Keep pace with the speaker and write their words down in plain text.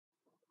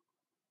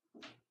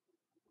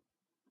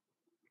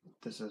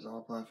This is All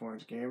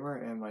Platforms Gamer,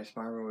 and my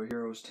Spyro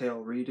Hero's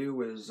Tale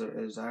redo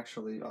is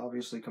actually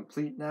obviously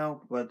complete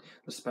now, but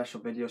the special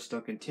videos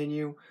still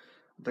continue.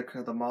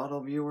 The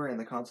model viewer and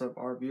the concept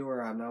art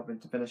viewer have now been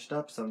finished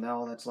up, so now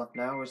all that's left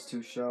now is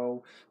to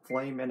show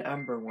Flame and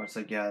Ember once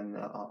again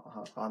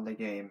on the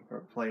game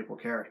for playable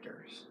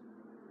characters.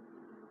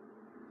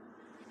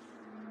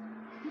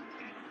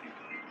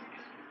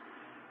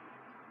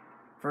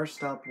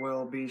 First up,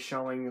 we'll be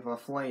showing the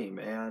Flame,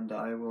 and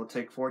I will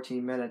take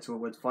 14 minutes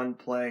with fun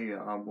play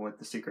with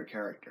the secret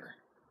character.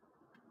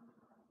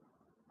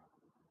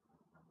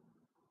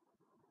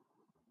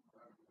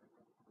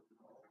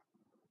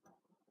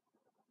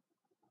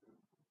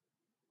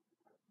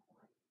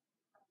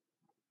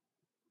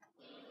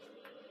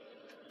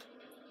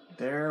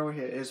 There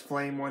is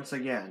Flame once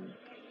again.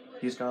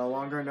 He's got a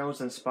longer nose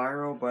than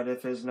Spyro, but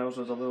if his nose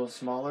was a little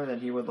smaller,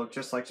 then he would look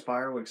just like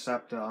Spyro,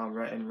 except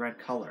in red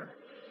color.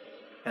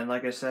 And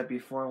like I said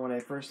before, when I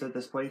first did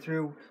this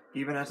playthrough,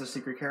 even as the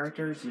secret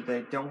characters,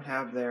 they don't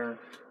have their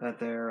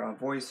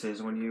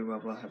voices when you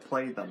have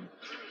played them.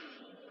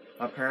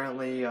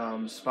 Apparently,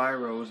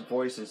 Spyro's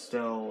voice is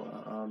still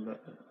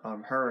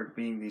heard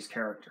being these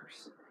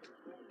characters.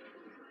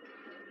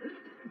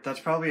 That's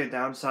probably a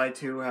downside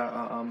to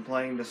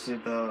playing the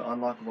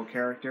unlockable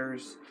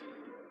characters,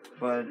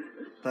 but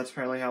that's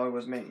apparently how it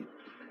was made.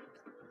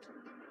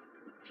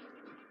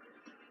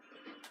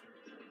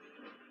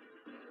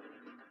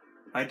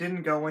 I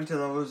didn't go into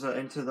those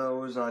deadly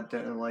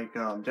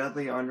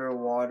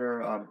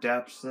underwater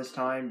depths this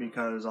time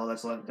because all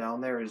that's left down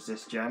there is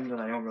just gems,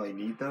 and I don't really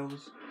need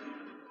those.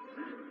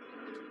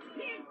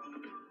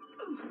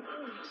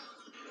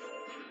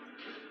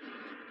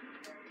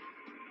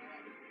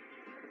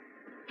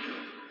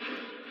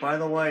 By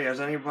the way, as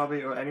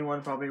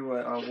anyone probably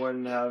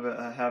wouldn't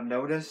have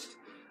noticed,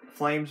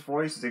 Flame's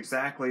voice is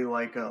exactly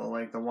like the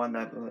one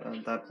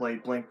that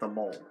played Blink the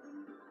Mole.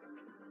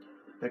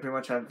 They pretty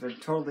much have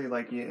totally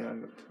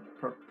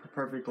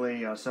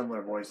perfectly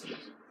similar voices.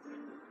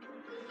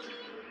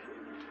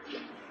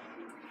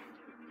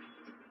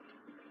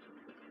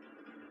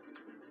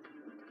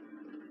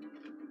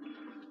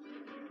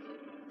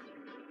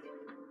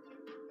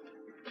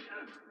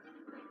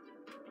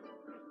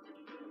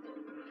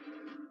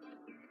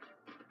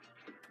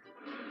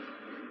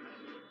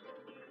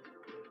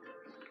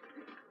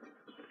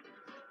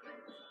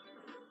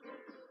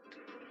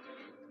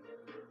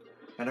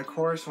 And of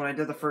course, when I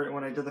did the first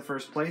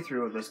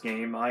playthrough of this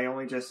game, I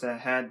only just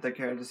had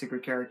the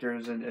secret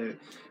characters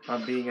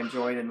being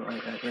enjoyed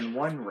in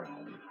one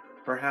realm.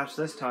 Perhaps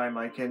this time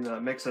I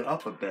can mix it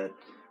up a bit.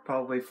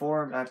 Probably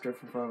for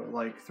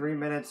like 3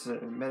 minutes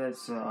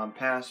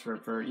pass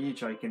for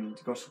each, I can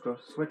go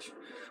switch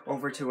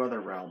over to other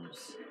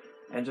realms,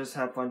 and just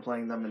have fun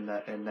playing them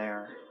in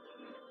there.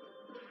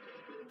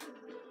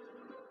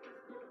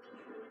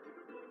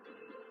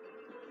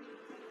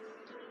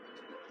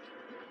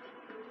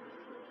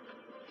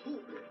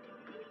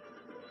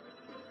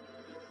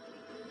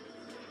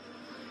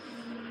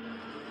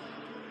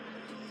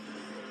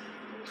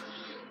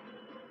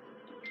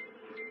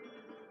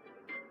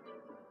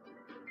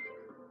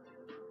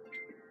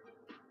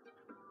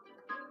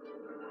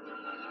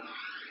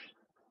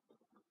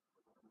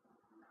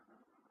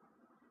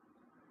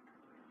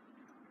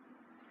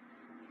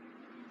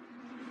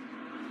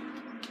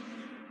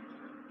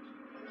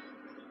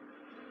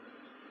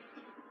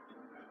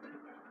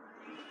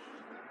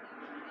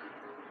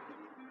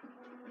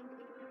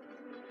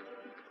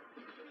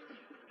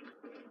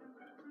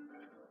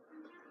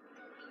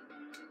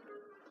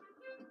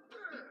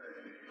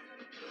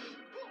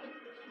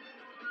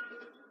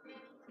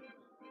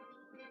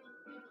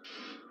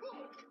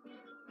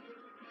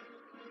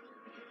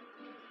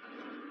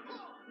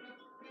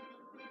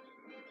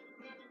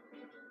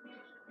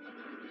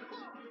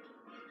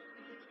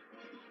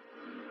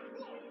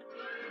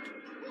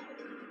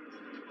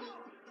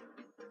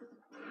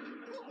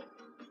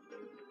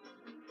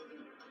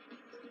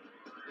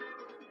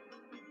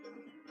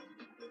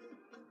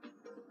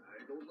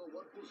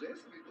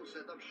 Possessed me to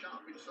set up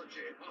shop in such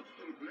a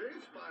hostile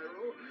place,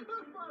 Spyro,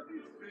 but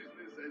it's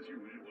business as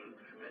usual,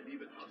 and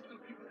even hostile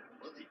people have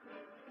money.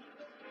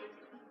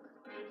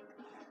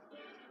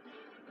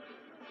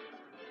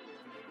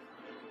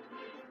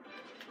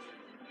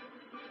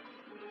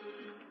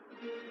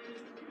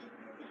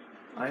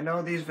 I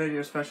know these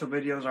special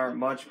videos aren't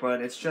much,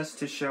 but it's just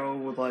to show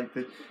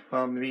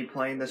me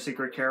playing the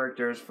secret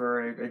characters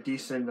for a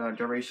decent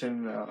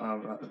duration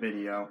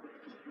video.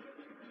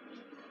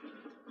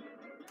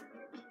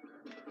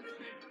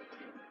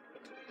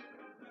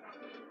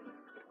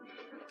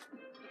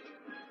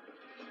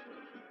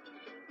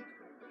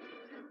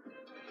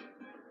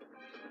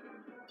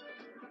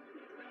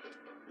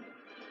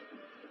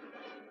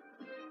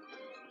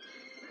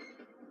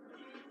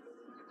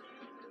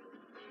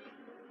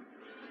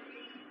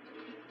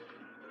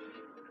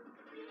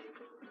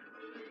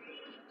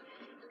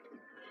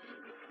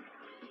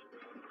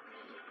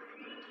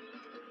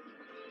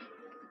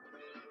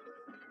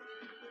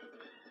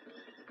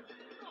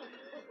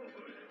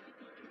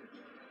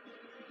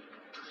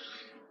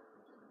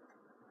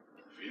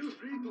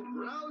 free to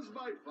browse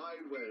my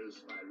fine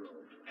wares, Spyro,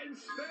 and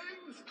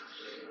spend.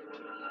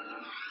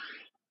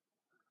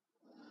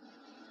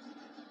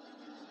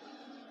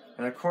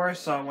 And of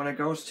course, when it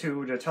goes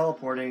to the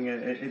teleporting,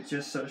 it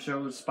just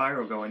shows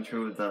Spyro going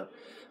through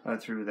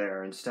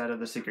there instead of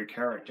the secret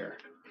character.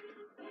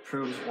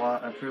 Proves why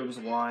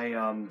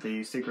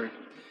the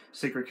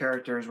secret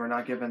characters were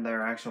not given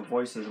their actual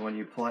voices when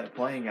you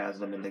playing as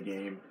them in the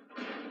game.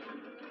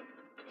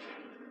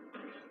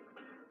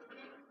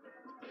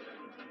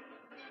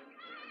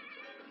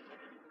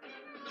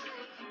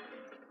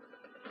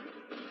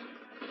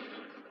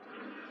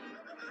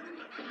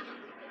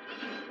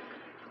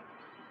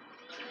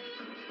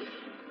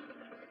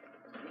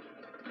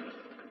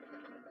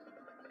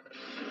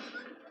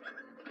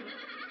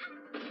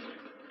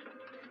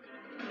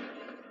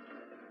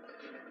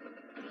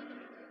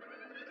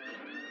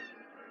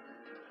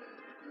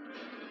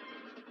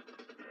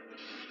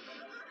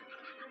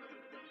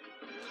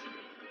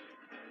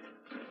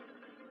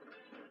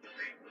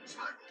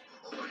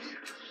 Spyro, over here.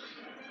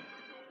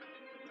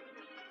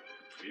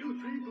 Feel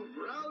free to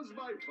browse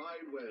my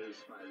fine wares,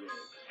 Spyro,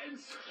 and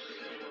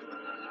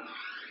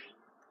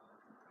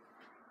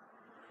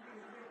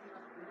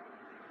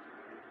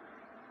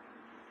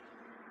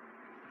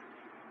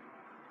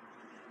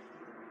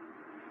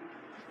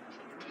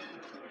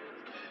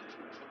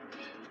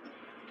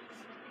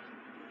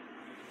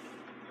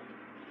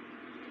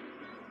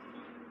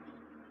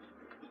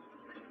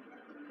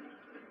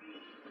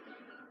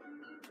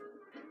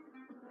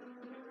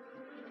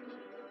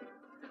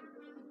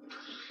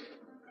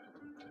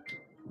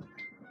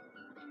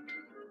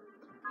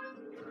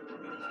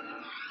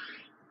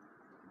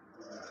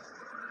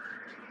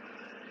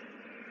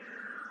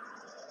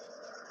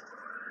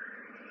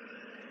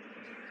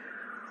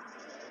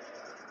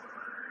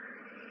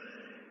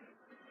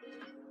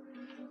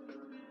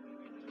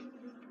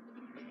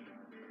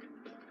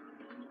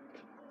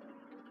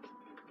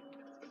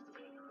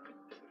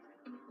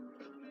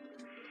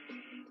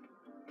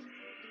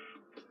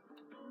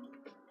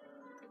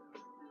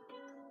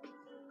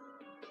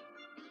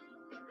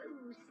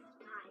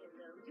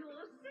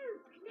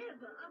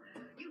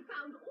You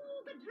found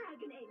all the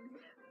dragon eggs.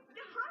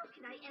 How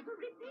can I ever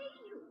repay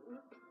you?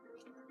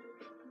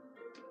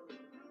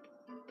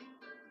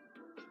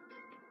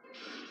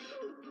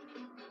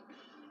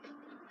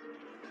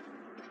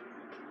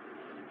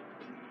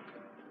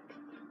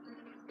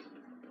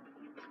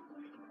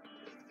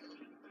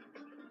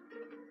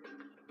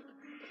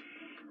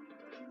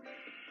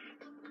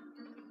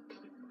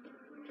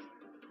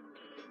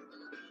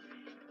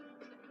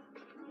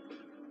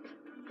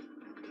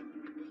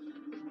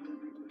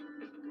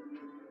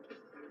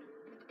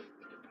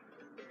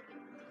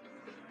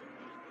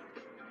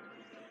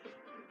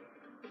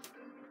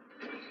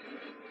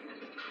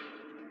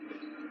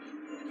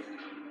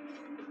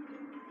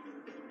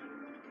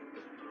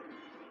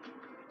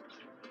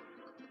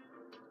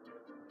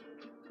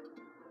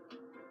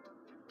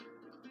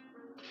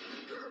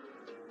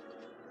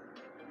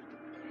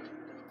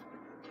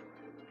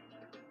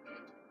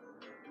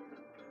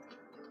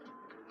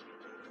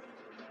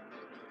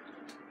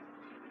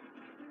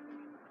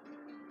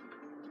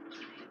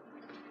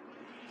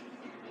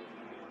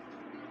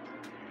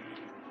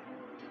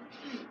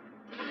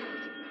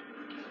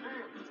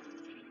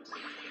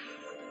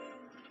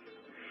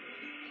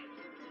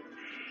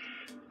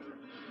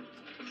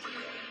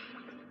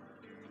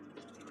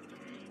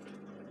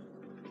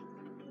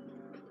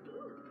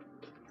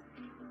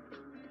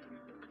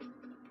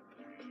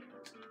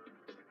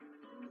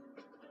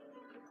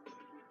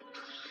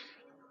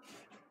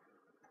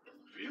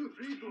 feel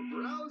free to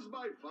browse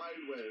my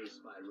fine wares,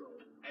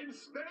 Spyro, and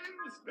spend.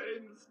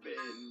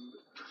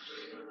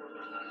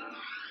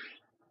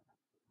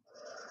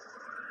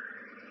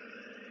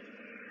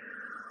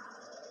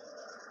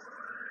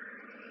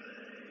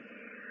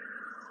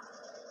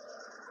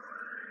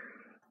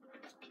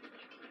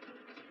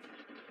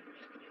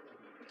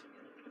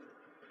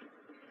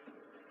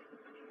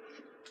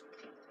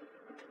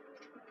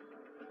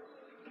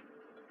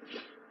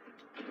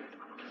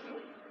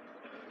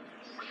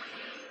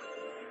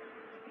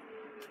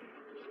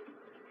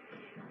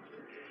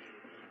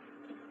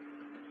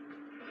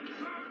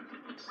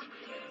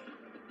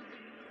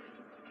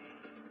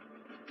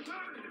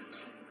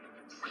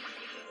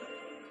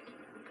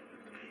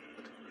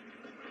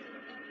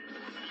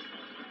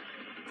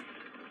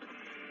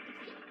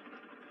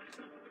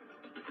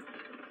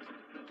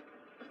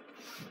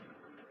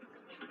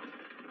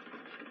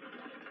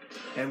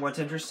 And what's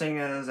interesting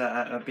is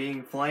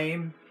being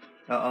flame,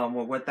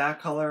 with that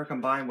color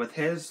combined with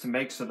his,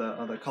 makes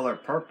the color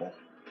purple.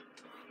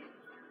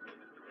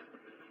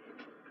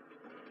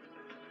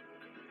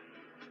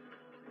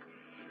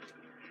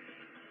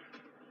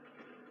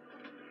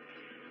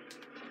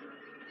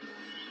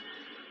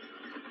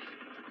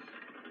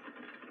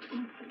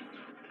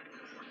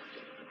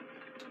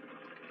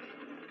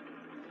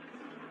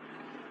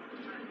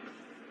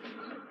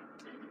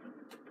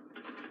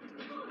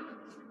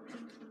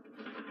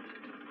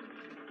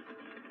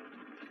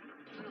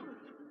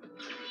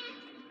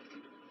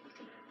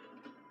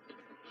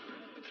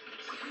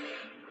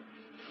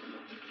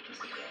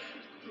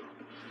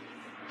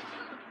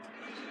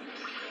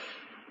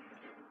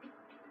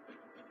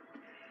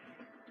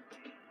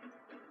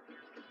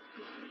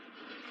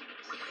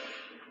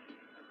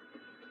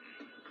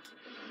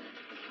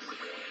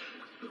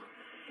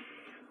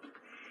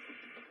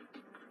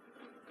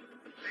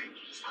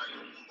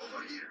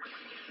 Over here.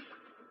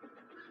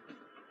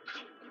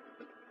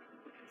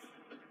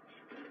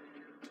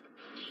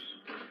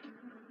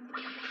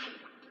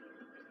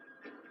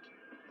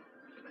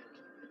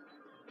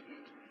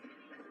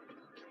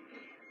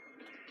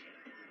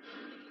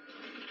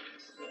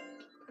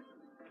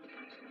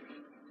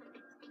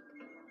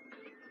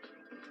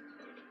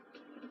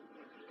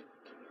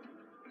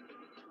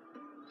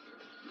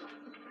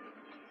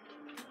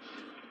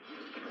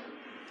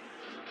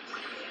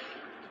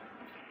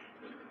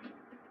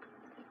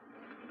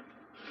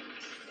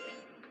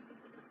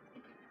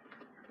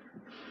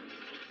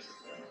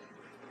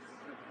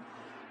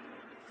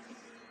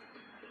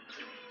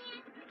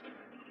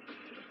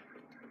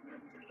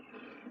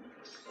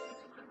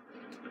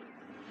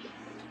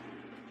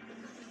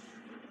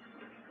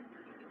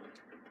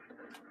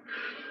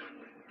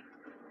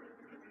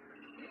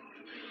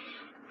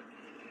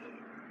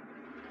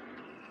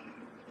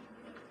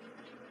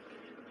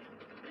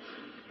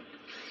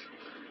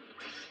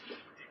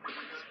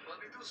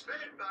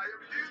 Spend, I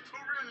am here to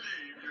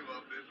relieve you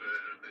of the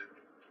burden.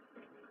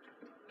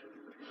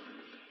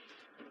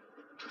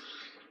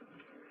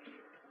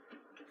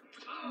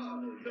 Ah,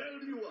 there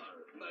you are,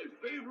 my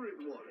favorite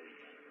one.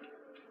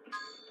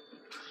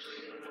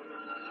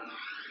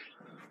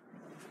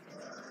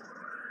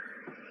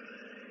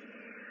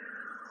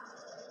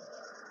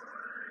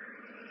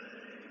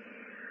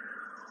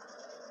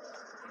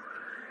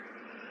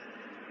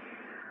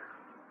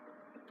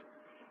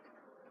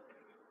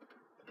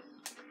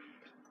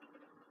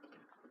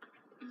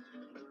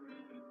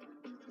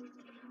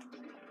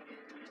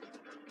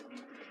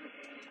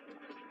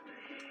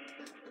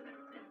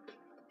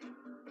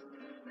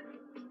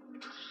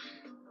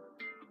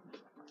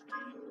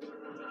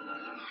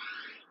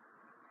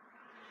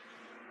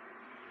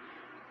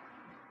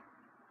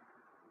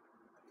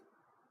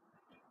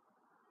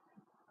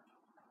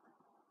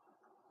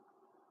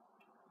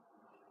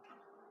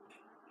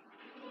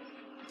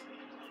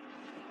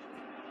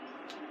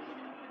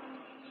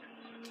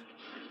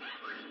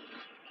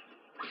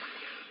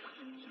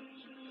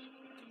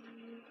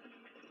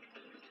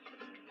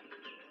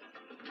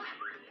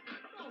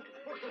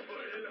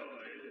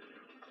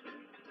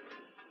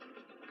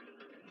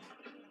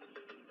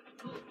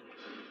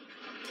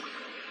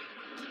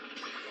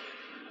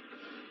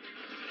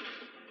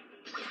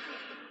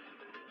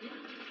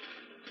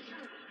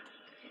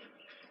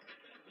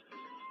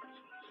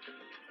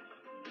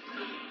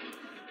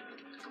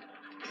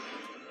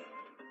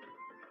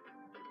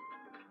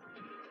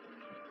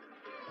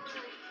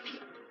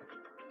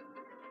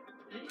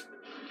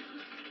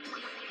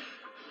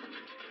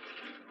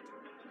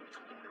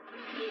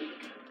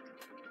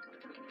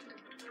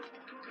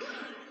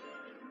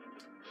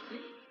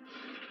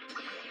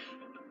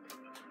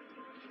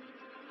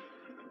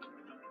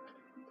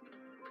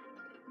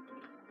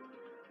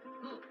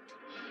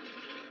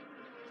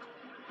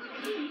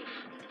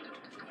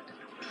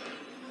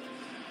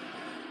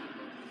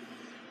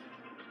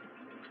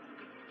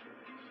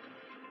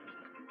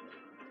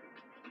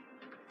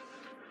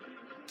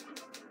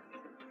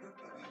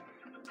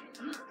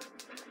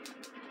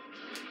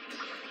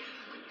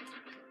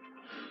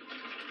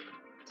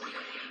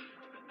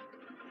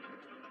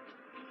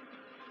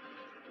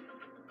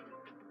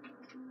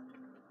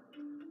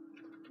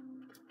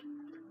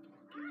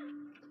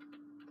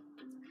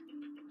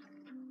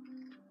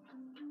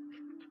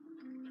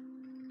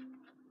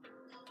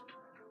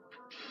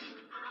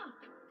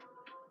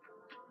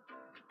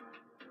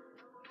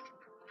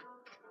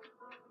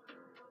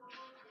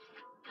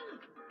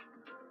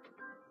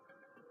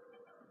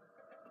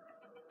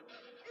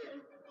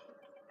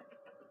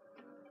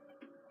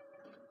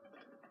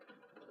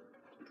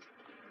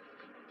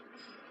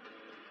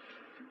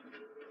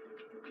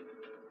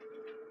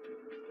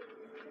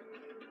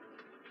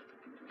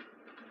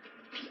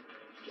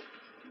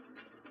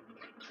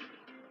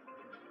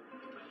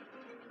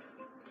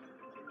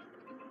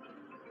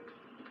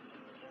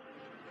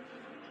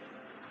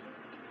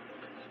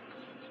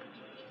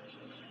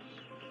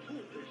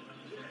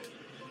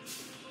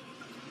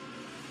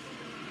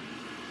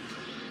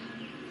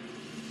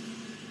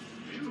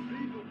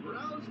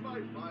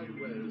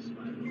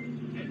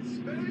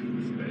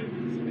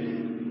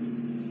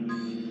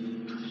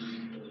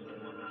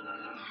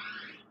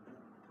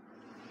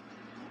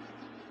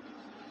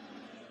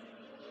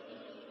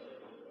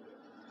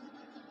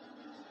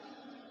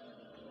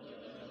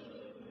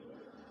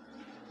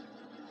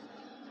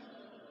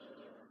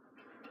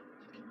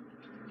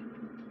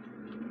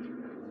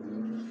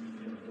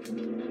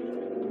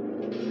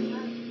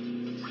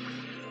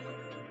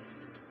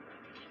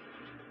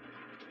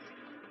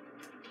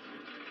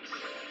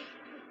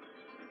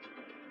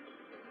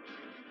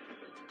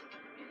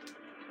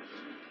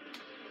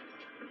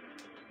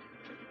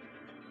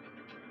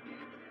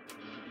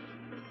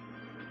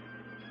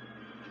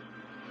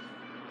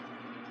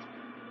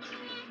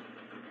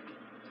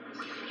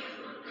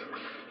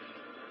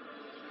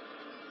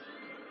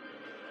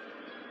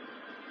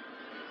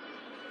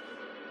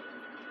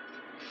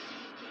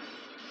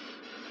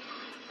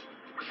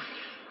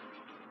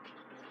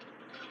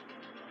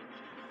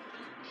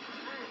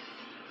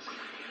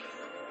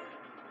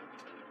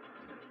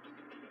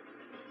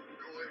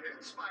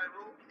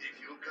 Spyro, if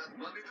you've got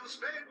money to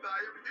spend, I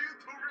am here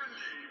to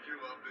relieve you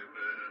of the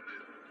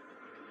burden.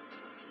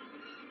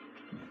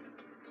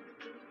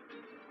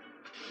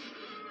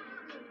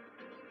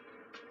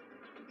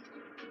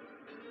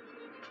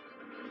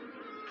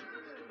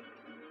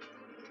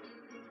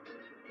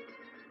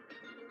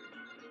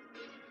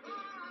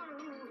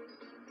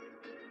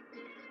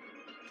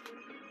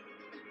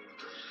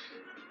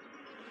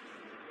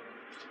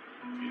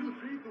 Feel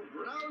free to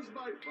browse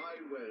my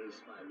fine wares,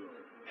 Spyro,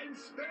 and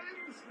spend,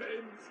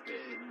 spend,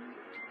 spend.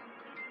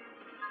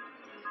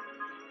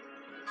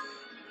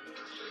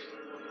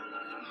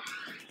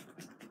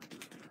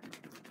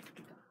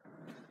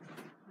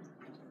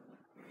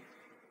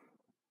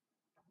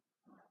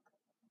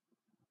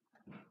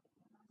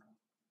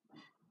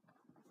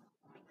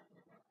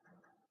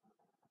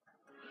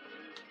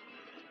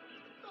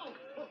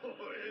 Oh,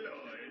 Lord.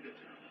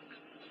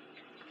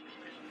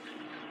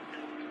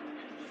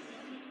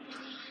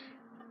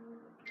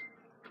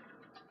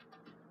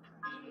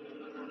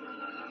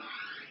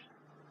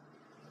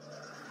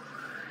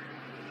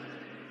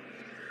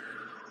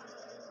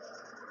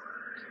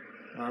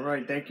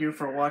 Alright, thank you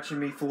for watching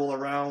me fool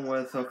around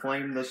with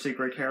Flame the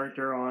Secret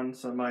Character on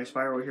some of my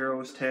Spyro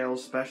Heroes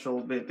Tales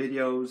special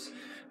videos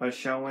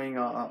showing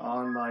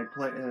on my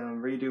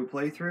redo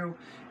playthrough.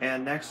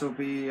 And next will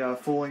be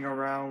fooling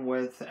around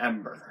with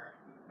Ember.